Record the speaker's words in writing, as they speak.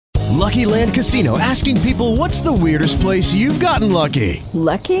Lucky Land Casino, asking people, what's the weirdest place you've gotten lucky?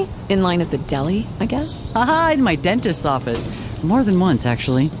 Lucky? In line at the deli, I guess? Aha, in my dentist's office. More than once,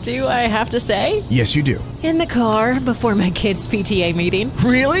 actually. Do I have to say? Yes, you do. In the car before my kids' PTA meeting.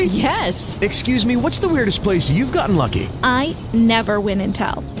 Really? Yes. Excuse me, what's the weirdest place you've gotten lucky? I never win and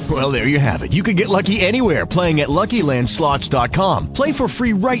tell. Well, there you have it. You can get lucky anywhere, playing at LuckyLandSlots.com. Play for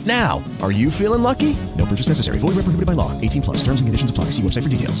free right now. Are you feeling lucky? No purchase necessary. Void where prohibited by law. 18 plus. Terms and conditions apply. See website for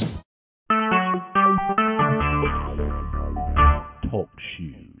details. Talk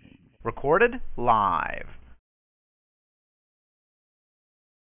shoes. Recorded live.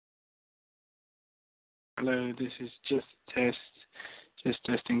 Hello, this is just a test, just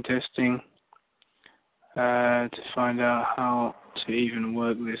testing, to find out how to even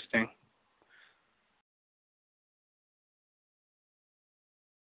work this thing.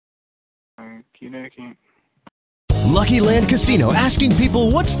 Okie dokie. Lucky Land Casino, asking people,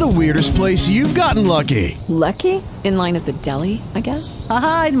 what's the weirdest place you've gotten lucky? Lucky? In line at the deli, I guess?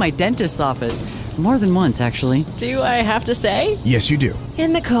 Aha, in my dentist's office. More than once, actually. Do I have to say? Yes, you do.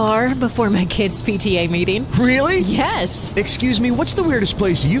 In the car before my kids' PTA meeting. Really? Yes. Excuse me, what's the weirdest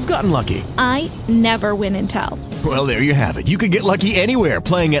place you've gotten lucky? I never win and tell. Well, there you have it. You can get lucky anywhere,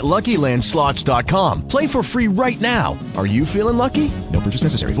 playing at LuckyLandSlots.com. Play for free right now. Are you feeling lucky? No purchase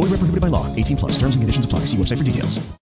necessary. Void where prohibited by law. 18 plus. Terms and conditions apply. See website for details.